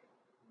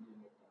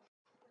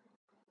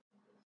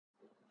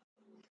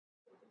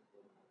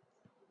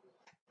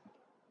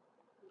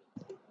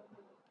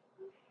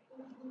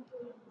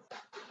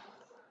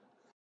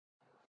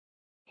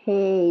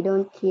 Hey,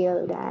 don't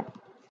kill that.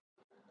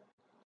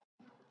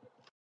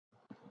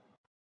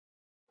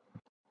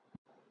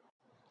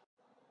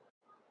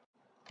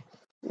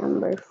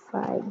 Number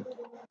 5.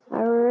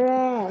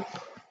 Arrest.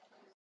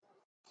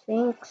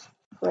 Thanks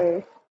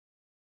for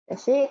the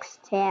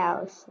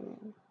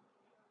 6,000.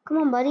 Come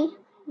on, buddy.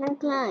 Now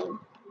climb.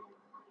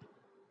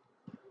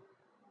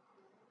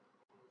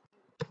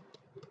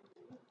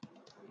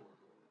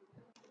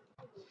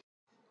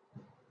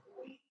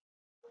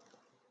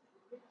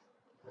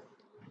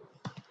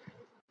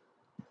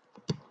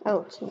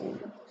 Oh,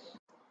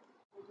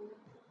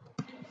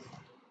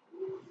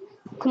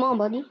 come on,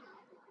 buddy.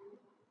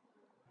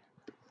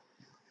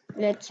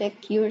 Let's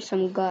secure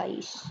some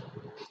guys.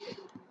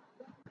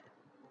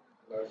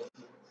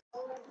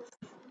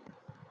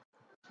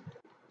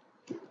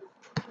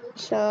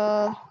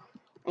 So,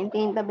 I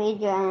think the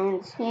video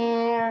ends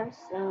here.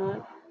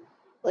 So,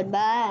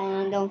 goodbye,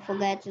 and don't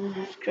forget to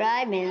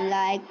subscribe and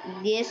like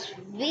this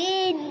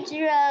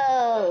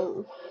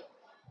video.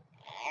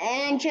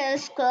 And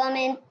just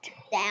comment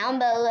down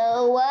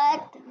below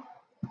what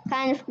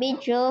kind of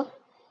video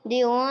do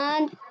you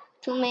want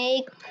to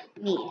make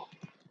me.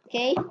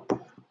 Okay?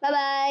 Bye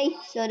bye.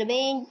 So the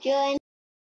video